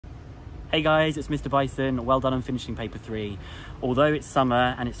Hey guys, it's Mr. Bison. Well done on finishing paper 3. Although it's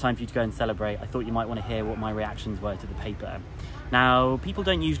summer and it's time for you to go and celebrate, I thought you might want to hear what my reactions were to the paper. Now, people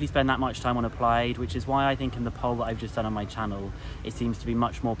don't usually spend that much time on applied, which is why I think in the poll that I've just done on my channel, it seems to be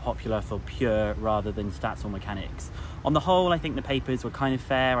much more popular for pure rather than stats or mechanics. On the whole, I think the papers were kind of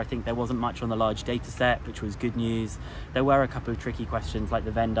fair. I think there wasn't much on the large data set, which was good news. There were a couple of tricky questions like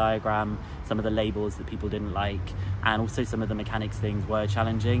the Venn diagram, some of the labels that people didn't like, and also some of the mechanics things were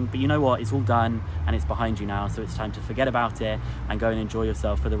challenging. But you know what? It's all done and it's behind you now, so it's time to forget about it and go and enjoy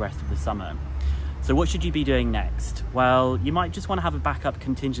yourself for the rest of the summer. So what should you be doing next? Well, you might just want to have a backup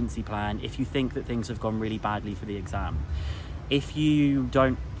contingency plan if you think that things have gone really badly for the exam. If you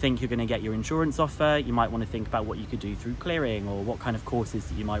don't think you're going to get your insurance offer, you might want to think about what you could do through clearing or what kind of courses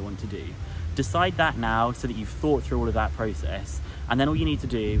that you might want to do. Decide that now so that you've thought through all of that process, and then all you need to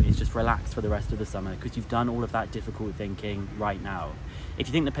do is just relax for the rest of the summer because you've done all of that difficult thinking right now. If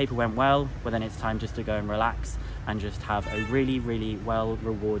you think the paper went well, then it's time just to go and relax and just have a really, really well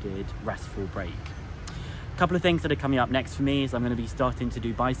rewarded, restful break. A couple of things that are coming up next for me is I'm going to be starting to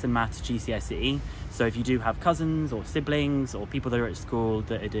do Bison Maths GCSE. So if you do have cousins or siblings or people that are at school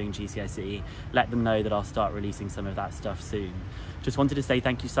that are doing GCSE, let them know that I'll start releasing some of that stuff soon. Just wanted to say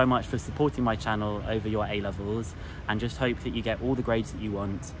thank you so much for supporting my channel over your A-levels, and just hope that you get all the grades that you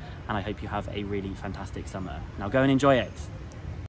want, and I hope you have a really fantastic summer. Now go and enjoy it.